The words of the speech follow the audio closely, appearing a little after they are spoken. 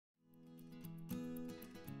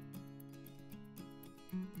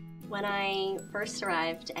When I first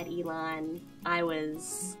arrived at Elon, I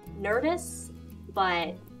was nervous,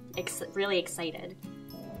 but really excited.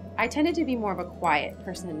 I tended to be more of a quiet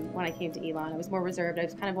person when I came to Elon. I was more reserved. I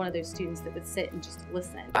was kind of one of those students that would sit and just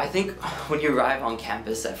listen. I think when you arrive on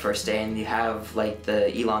campus that first day and you have like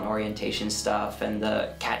the Elon orientation stuff and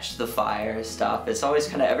the catch the fire stuff, it's always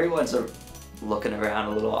kind of everyone's looking around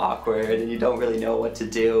a little awkward and you don't really know what to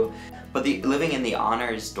do. But living in the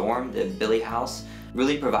honors dorm, the Billy house,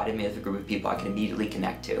 really provided me with a group of people I can immediately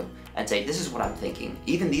connect to and say, this is what I'm thinking.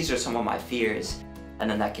 Even these are some of my fears. And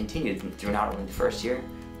then that continued through not only the first year,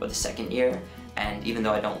 but the second year. And even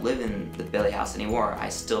though I don't live in the Billy house anymore, I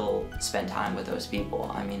still spend time with those people.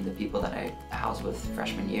 I mean, the people that I housed with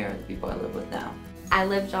freshman year, the people I live with now. I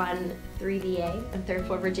lived on 3VA in 3rd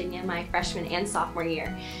floor Virginia my freshman and sophomore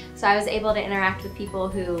year. So I was able to interact with people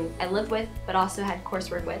who I lived with but also had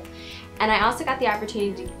coursework with. And I also got the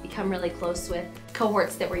opportunity to become really close with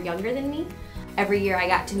cohorts that were younger than me. Every year I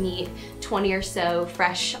got to meet 20 or so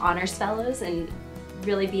fresh honors fellows and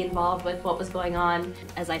really be involved with what was going on.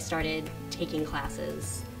 As I started taking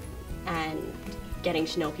classes and getting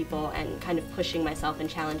to know people and kind of pushing myself and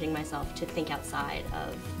challenging myself to think outside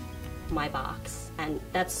of my box. And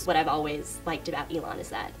that's what I've always liked about Elon, is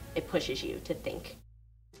that it pushes you to think.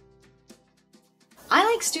 I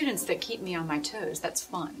like students that keep me on my toes. That's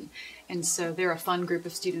fun. And so they're a fun group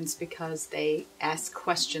of students because they ask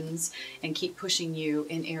questions and keep pushing you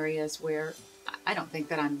in areas where I don't think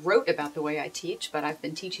that I'm rote about the way I teach, but I've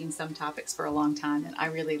been teaching some topics for a long time, and I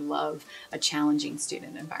really love a challenging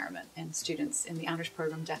student environment, and students in the honors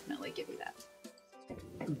program definitely give you that.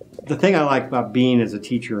 The thing I like about being as a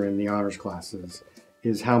teacher in the honors classes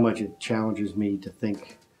is how much it challenges me to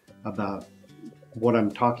think about what I'm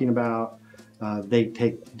talking about. They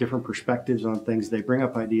take different perspectives on things. They bring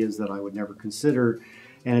up ideas that I would never consider,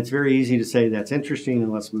 and it's very easy to say that's interesting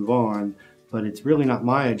and let's move on, but it's really not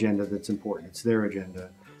my agenda that's important, it's their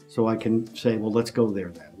agenda. So I can say, well, let's go there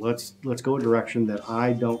then. Let's go a direction that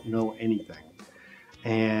I don't know anything,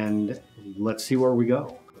 and let's see where we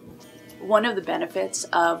go. One of the benefits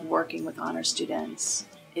of working with honor students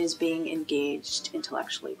is being engaged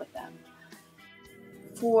intellectually with them.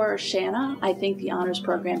 For Shanna, I think the honors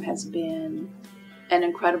program has been an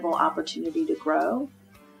incredible opportunity to grow,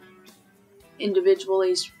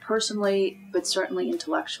 individually, personally, but certainly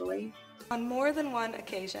intellectually. On more than one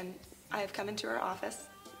occasion, I have come into her office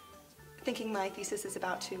thinking my thesis is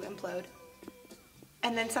about to implode.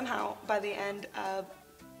 And then somehow, by the end of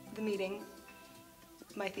the meeting,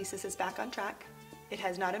 my thesis is back on track. It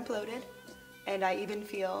has not imploded, and I even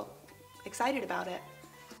feel excited about it.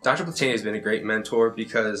 Dr. Platini has been a great mentor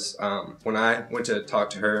because when I went to talk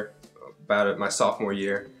to her about it my sophomore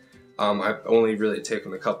year, I've only really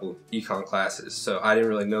taken a couple econ classes, so I didn't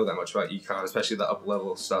really know that much about econ, especially the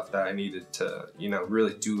up-level stuff that I needed to,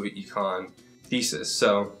 really do an econ thesis.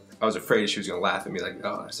 So I was afraid she was going to laugh at me like,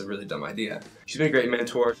 oh, that's a really dumb idea. She's been a great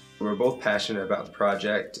mentor. We're both passionate about the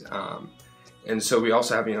project, and so we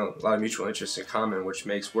also have a lot of mutual interests in common, which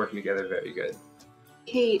makes working together very good.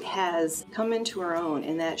 Kate has come into her own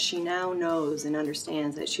in that she now knows and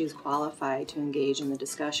understands that she's qualified to engage in the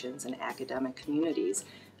discussions in academic communities.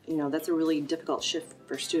 That's a really difficult shift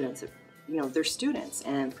for students. They're students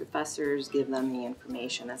and professors give them the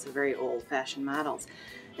information. That's a very old-fashioned models.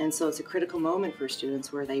 And so it's a critical moment for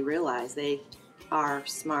students where they realize they are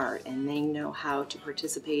smart and they know how to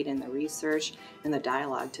participate in the research and the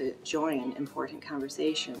dialogue to join important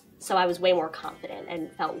conversation. So I was way more confident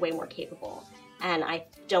and felt way more capable. And I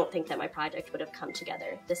don't think that my project would have come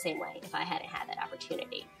together the same way if I hadn't had that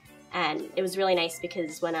opportunity. And it was really nice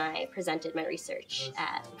because when I presented my research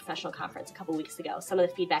at a professional conference a couple weeks ago, some of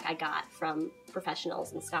the feedback I got from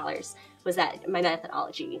professionals and scholars was that my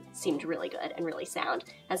methodology seemed really good and really sound.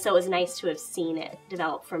 And so it was nice to have seen it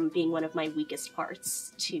develop from being one of my weakest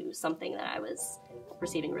parts to something that I was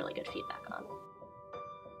receiving really good feedback on.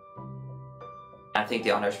 I think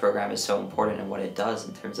the honors program is so important in what it does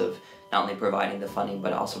in terms of not only providing the funding,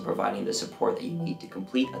 but also providing the support that you need to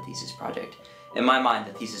complete a thesis project. In my mind,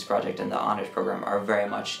 the thesis project and the honors program are very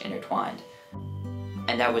much intertwined.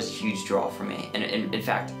 And that was a huge draw for me. And in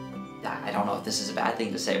fact, I don't know if this is a bad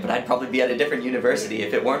thing to say, but I'd probably be at a different university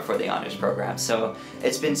if it weren't for the honors program. So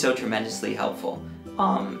it's been so tremendously helpful,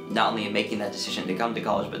 not only in making that decision to come to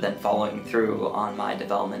college, but then following through on my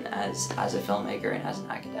development as a filmmaker and as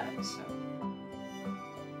an academic. So.